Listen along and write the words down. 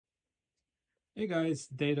Hey guys,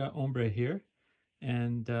 Data Ombre here,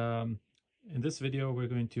 and in this video we're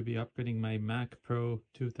going to be upgrading my Mac Pro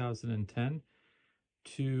 2010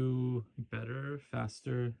 to better,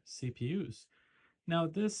 faster CPUs. Now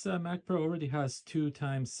this Mac Pro already has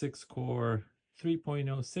 2x6 core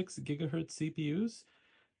 3.06 gigahertz CPUs,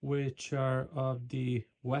 which are of the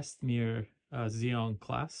Westmere Xeon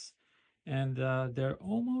class. And they're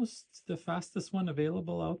almost the fastest one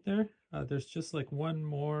available out there. There's just like one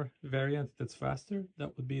more variant that's faster.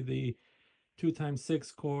 That would be the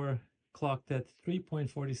 2x6 core clocked at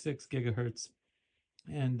 3.46 gigahertz.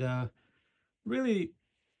 And really,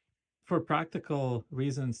 for practical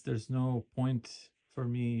reasons, there's no point for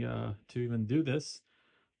me to even do this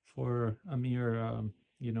for a mere,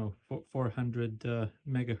 400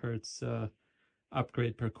 megahertz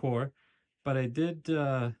upgrade per core. But I did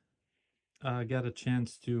get a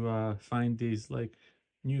chance to find these like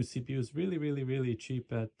new CPUs really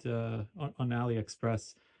cheap at on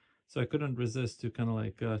AliExpress. So I couldn't resist to kind of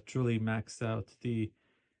like truly max out the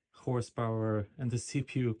horsepower and the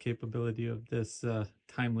CPU capability of this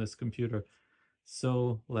timeless computer.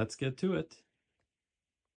 So let's get to it.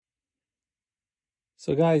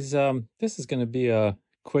 So guys, this is going to be a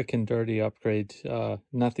quick and dirty upgrade,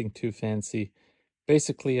 nothing too fancy.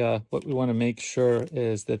 Basically, what we want to make sure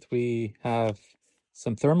is that we have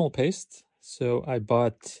some thermal paste. So I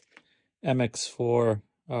bought MX4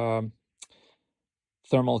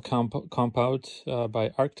 thermal compound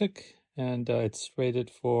by Arctic, and it's rated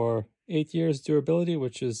for 8 years durability,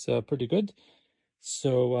 which is pretty good.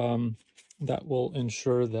 So that will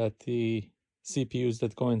ensure that the CPUs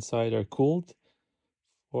that go inside are cooled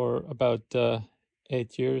for about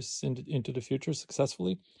 8 years into the future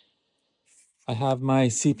successfully. I have my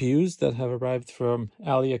CPUs that have arrived from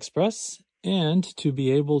AliExpress, and to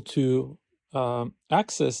be able to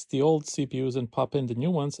access the old CPUs and pop in the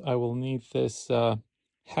new ones, I will need this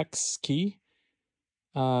hex key,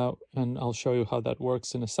 and I'll show you how that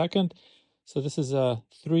works in a second. So this is a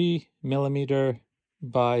 3mm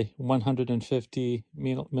by 150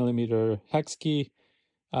 millimeter hex key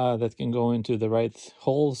that can go into the right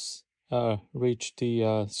holes, reach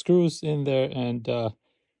the screws in there, and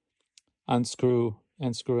unscrew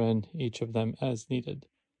and screw in each of them as needed.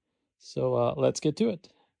 So let's get to it.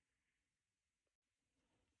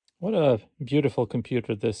 What a beautiful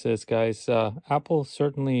computer this is, guys. Apple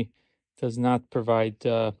certainly does not provide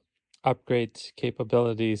upgrade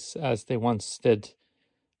capabilities as they once did,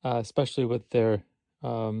 especially with their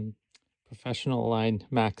professional line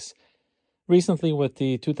Macs. Recently, with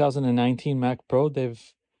the 2019 Mac Pro,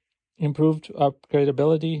 they've improved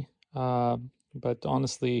upgradability, but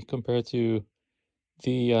honestly, compared to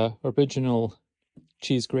the original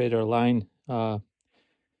cheese grater line, they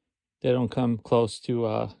don't come close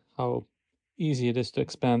to how easy it is to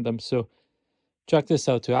expand them. So check this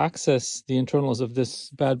out. To access the internals of this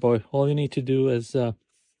bad boy, all you need to do is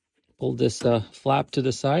pull this flap to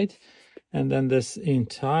the side, and then this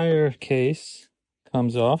entire case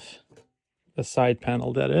comes off, the side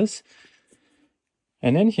panel that is.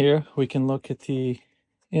 And in here, we can look at the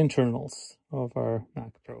internals of our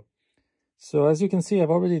Mac Pro. So as you can see, I've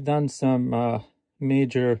already done some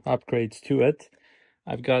major upgrades to it.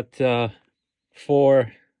 I've got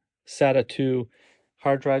 4 SATA 2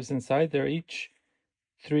 hard drives inside. They're each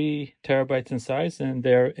 3 terabytes in size, and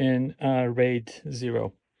they're in RAID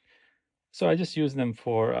 0. So I just use them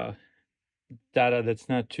for data that's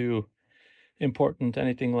not too important,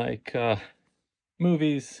 anything like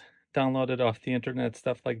movies downloaded off the internet,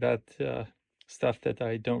 stuff like that, stuff that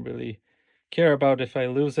I don't really care about if I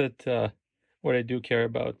lose it. What I do care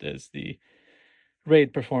about is the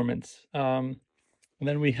RAID performance. And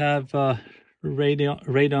then we have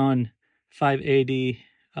Radeon 580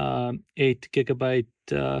 8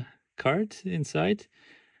 gigabyte card inside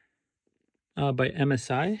by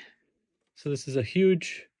MSI. So this is a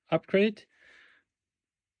huge upgrade.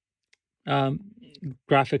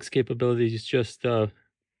 Graphics capability is just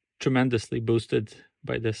tremendously boosted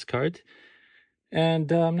by this card.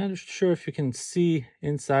 And I'm not sure if you can see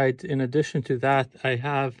inside. In addition to that, I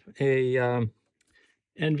have a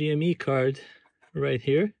NVMe card right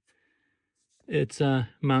here. It's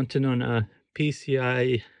mounted on a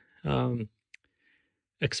PCI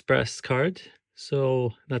Express card.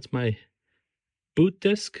 So that's my boot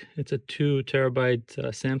disk. It's a 2 terabyte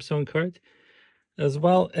Samsung card, as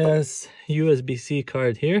well as USB-C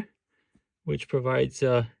card here, which provides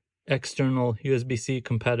external USB-C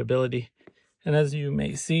compatibility. And as you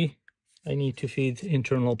may see, I need to feed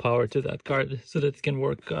internal power to that card so that it can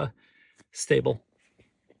work stable.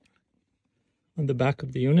 On the back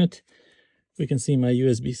of the unit, we can see my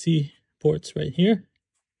USB-C ports right here.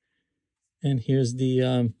 And here's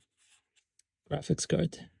the graphics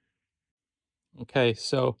card. Okay,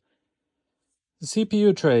 so the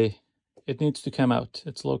CPU tray, it needs to come out.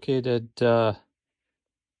 It's located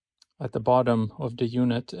at the bottom of the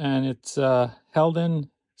unit, and it's held in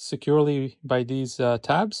securely by these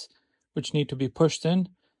tabs, which need to be pushed in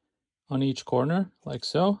on each corner, like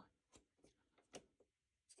so.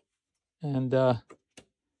 And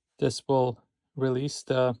this will release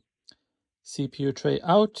the CPU tray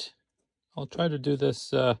out. I'll try to do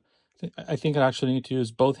this. I think I actually need to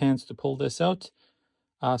use both hands to pull this out.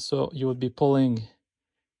 So you would be pulling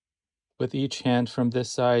with each hand from this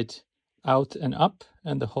side out and up,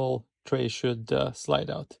 and the whole tray should slide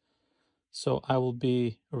out. So I will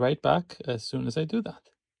be right back as soon as I do that.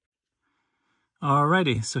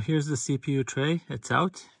 Alrighty, so here's the CPU tray. It's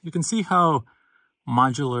out. You can see how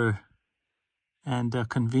modular and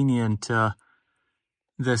convenient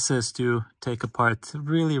this is to take apart.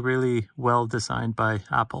 Really, really well designed by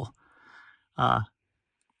Apple.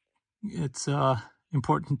 It's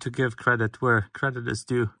important to give credit where credit is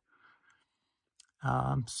due.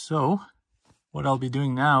 So what I'll be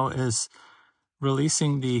doing now is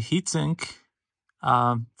releasing the heatsink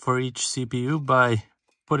for each CPU by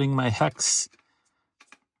putting my hex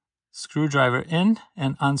screwdriver in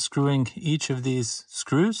and unscrewing each of these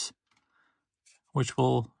screws, which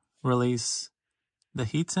will release the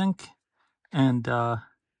heatsink and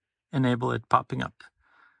enable it popping up.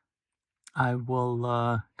 I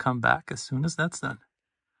will come back as soon as that's done.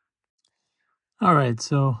 All right,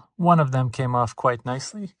 so one of them came off quite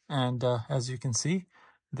nicely, and as you can see,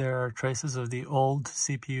 there are traces of the old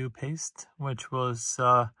CPU paste, which was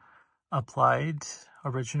applied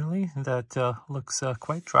originally. That looks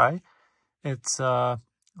quite dry. It's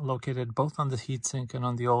located both on the heatsink and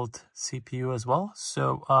on the old CPU as well,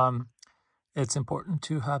 so it's important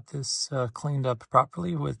to have this cleaned up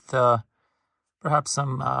properly with perhaps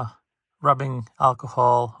some rubbing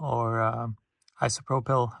alcohol or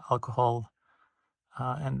isopropyl alcohol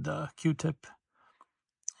and Q-tip,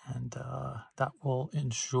 and that will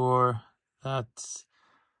ensure that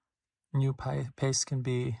new paste can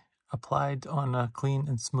be applied on a clean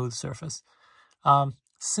and smooth surface.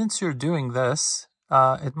 Since you're doing this,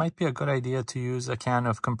 it might be a good idea to use a can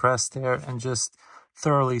of compressed air and just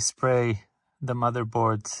thoroughly spray the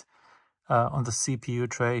motherboard on the CPU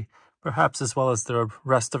tray, perhaps as well as the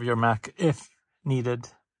rest of your Mac if needed.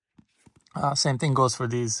 Same thing goes for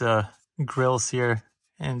these grills here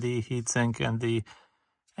and the heatsink and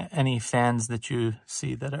any fans that you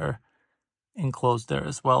see that are enclosed there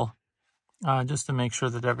as well, just to make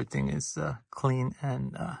sure that everything is clean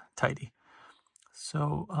and tidy.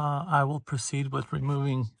 So I will proceed with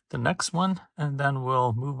removing the next one, and then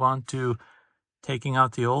we'll move on to taking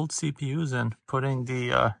out the old CPUs and putting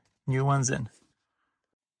the new ones in.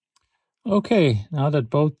 Okay, now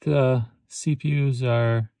that both CPUs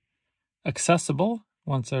are accessible,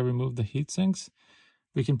 once I remove the heatsinks,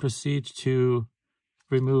 we can proceed to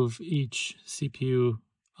remove each CPU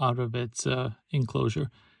out of its enclosure.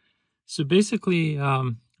 So basically,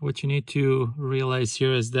 what you need to realize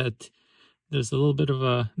here is that there's a little bit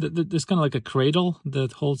of there's kind of like a cradle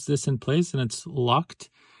that holds this in place, and it's locked.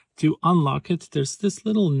 To unlock it, there's this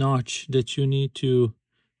little notch that you need to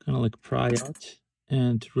kind of like pry out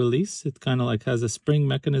and release. It kind of like has a spring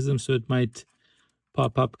mechanism, so it might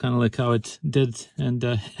pop up kind of like how it did and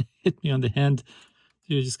hit me on the hand.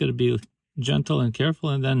 So you just got to be gentle and careful,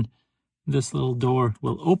 and then this little door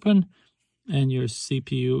will open and your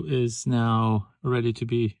CPU is now ready to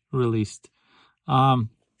be released.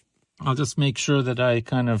 I'll just make sure that I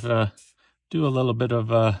kind of do a little bit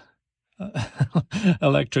of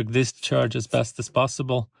electric discharge as best as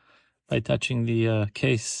possible by touching the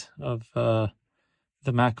case of the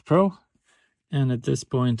MacPro. And at this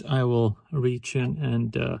point, I will reach in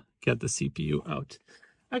and get the CPU out.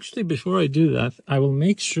 Actually, before I do that, I will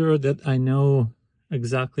make sure that I know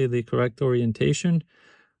exactly the correct orientation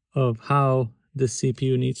of how the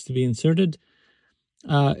CPU needs to be inserted.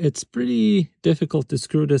 It's pretty difficult to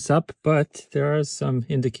screw this up, but there are some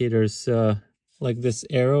indicators like this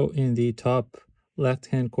arrow in the top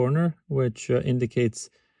left-hand corner, which indicates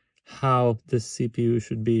how this CPU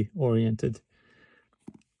should be oriented.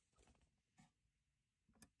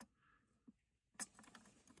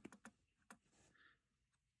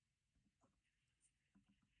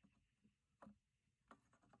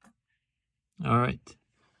 All right,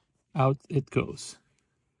 out it goes.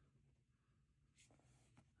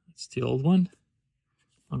 It's the old one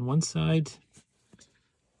on one side,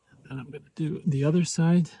 and I'm going to do the other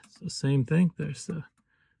side. So same thing. There's a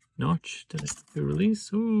notch to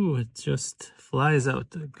release. Oh, it just flies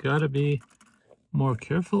out. I gotta be more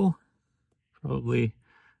careful. Probably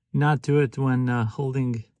not do it when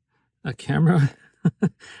holding a camera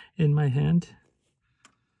in my hand.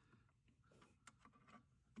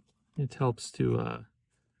 It helps to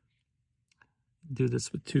do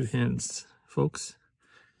this with two hands, folks.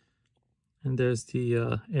 And there's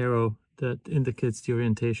the arrow that indicates the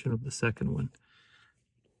orientation of the second one.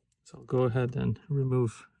 So I'll go ahead and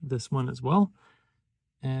remove this one as well.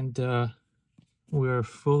 And we're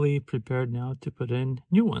fully prepared now to put in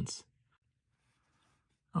new ones.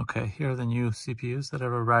 Okay, here are the new CPUs that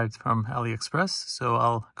have arrived from AliExpress. So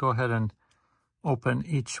I'll go ahead and open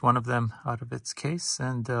each one of them out of its case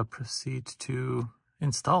and proceed to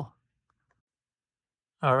install.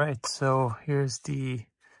 All right, so here's the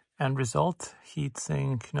end result.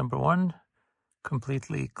 Heatsink number one,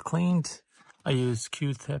 completely cleaned. I use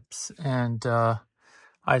Q-tips and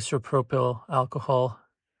isopropyl alcohol,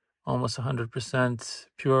 almost 100%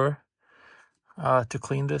 pure, to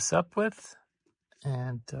clean this up with.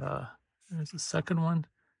 And there's the second one,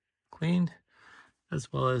 cleaned,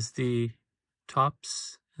 as well as the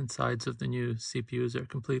tops and sides of the new CPUs are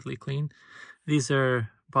completely clean. These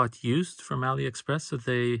are bought used from AliExpress, so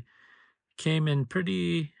they came in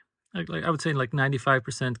pretty, like I would say, like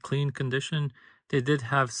 95% clean condition. They did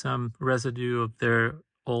have some residue of their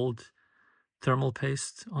old thermal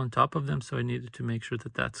paste on top of them, so I needed to make sure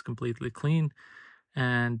that that's completely clean.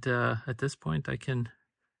 And at this point, I can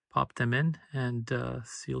pop them in and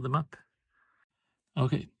seal them up.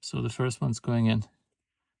 Okay, so the first one's going in.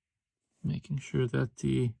 Making sure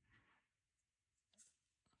that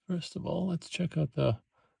first of all, let's check out the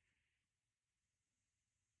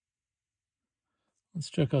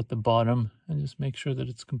bottom and just make sure that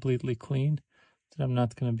it's completely clean, that I'm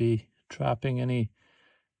not going to be trapping any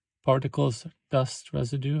particles, dust,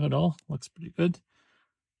 residue at all. Looks pretty good.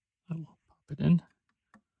 I will pop it in.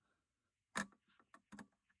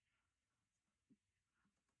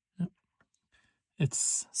 Yep.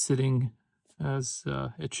 It's sitting as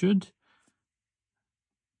it should.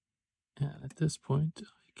 And at this point,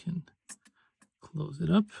 I can close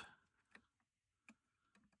it up.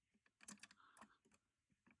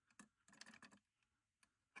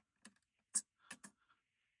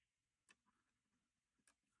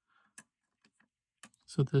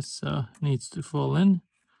 So this needs to fall in.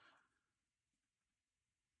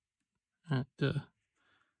 And now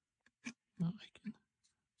I can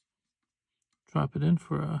drop it in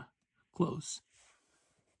for a close.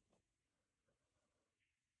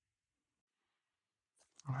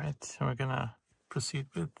 All right, so we're gonna proceed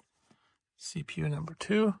with CPU number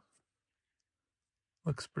two.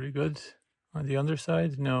 Looks pretty good on the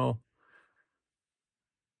underside. No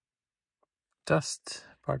dust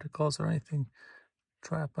particles or anything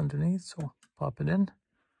trap underneath, so pop it in.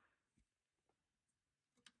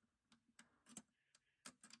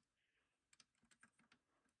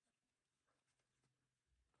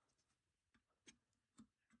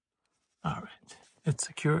 All right, it's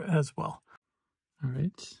secure as well. All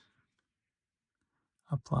right,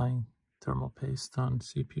 applying thermal paste on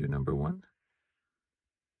CPU number one.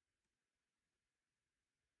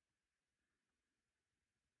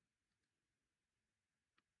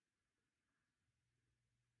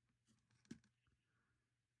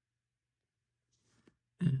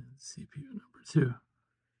 And CPU number two.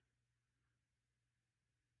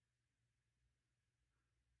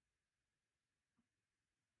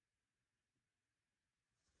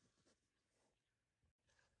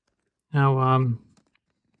 Now,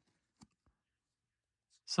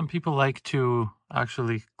 some people like to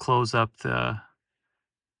actually close up the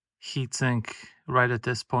heatsink right at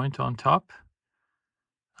this point on top.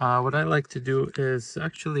 What I like to do is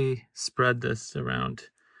actually spread this around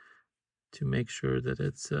to make sure that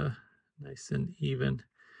it's nice and even.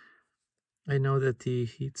 I know that the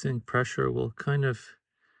heatsink pressure will kind of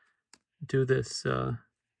do this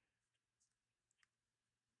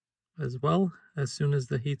as well as soon as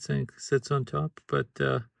the heatsink sits on top, but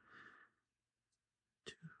for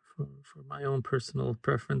my own personal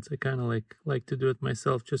preference, I kind of like to do it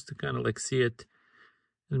myself just to kind of like see it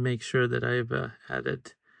and make sure that I've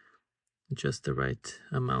added just the right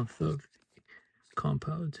amount of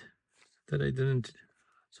compound, that I didn't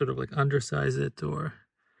sort of like undersize it or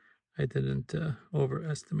I didn't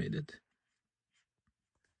overestimate it.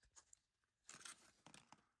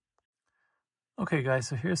 Okay guys,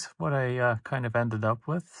 so here's what I kind of ended up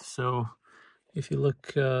with. So if you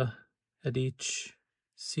look at each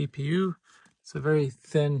CPU, it's a very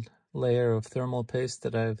thin layer of thermal paste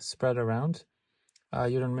that I've spread around.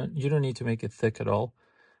 You don't need to make it thick at all,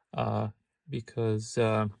 because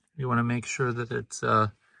you want to make sure that it's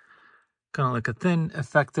kind of like a thin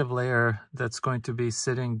effective layer that's going to be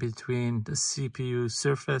sitting between the CPU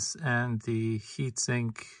surface and the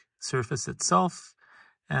heatsink surface itself.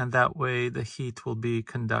 And that way the heat will be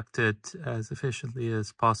conducted as efficiently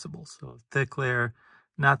as possible. So thick layer,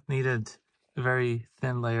 not needed. A very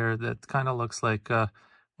thin layer that kind of looks like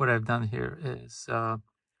what I've done here is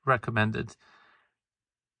recommended.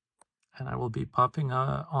 And I will be popping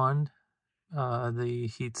on the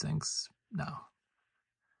heat sinks now.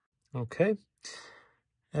 Okay,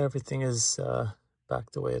 everything is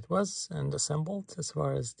back the way it was and assembled as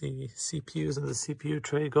far as the CPUs and the CPU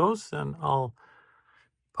tray goes, and I'll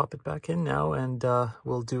pop it back in now, and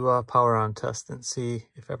we'll do a power on test and see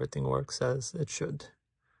if everything works as it should.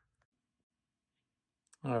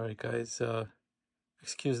 All right, guys,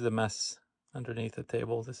 excuse the mess underneath the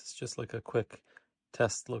table. This is just like a quick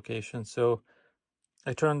test location. So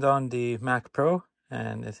I turned on the MacPro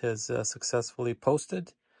and it has successfully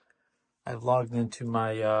posted. I've logged into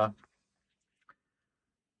my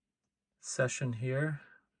session here,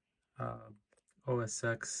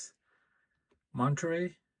 OSX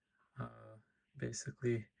Monterey.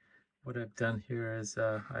 Basically, what I've done here is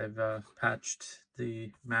I've patched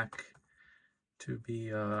the Mac to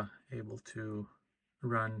be able to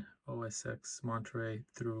run OSX Monterey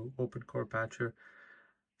through OpenCore Patcher.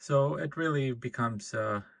 So it really becomes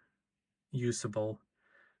usable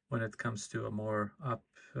when it comes to a more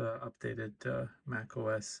updated Mac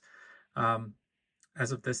OS.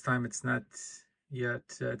 As of this time, it's not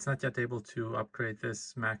yet able to upgrade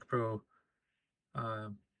this MacPro.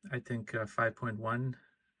 I think 5.1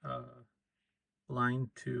 line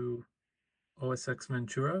to OSX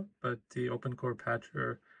Ventura, but the OpenCore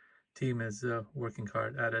Patcher team is working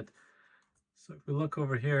hard at it. So if we look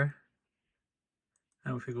over here,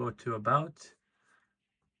 and if we go to About,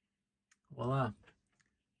 voila,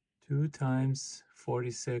 2 times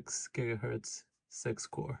 46 gigahertz, 6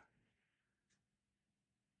 core.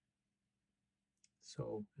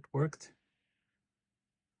 So it worked.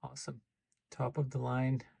 Awesome. Top of the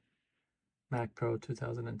line Mac Pro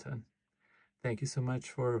 2010. Thank you so much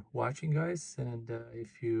for watching, guys. And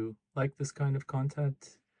if you like this kind of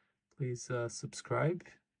content, please subscribe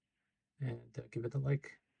and give it a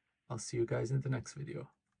like. I'll see you guys in the next video.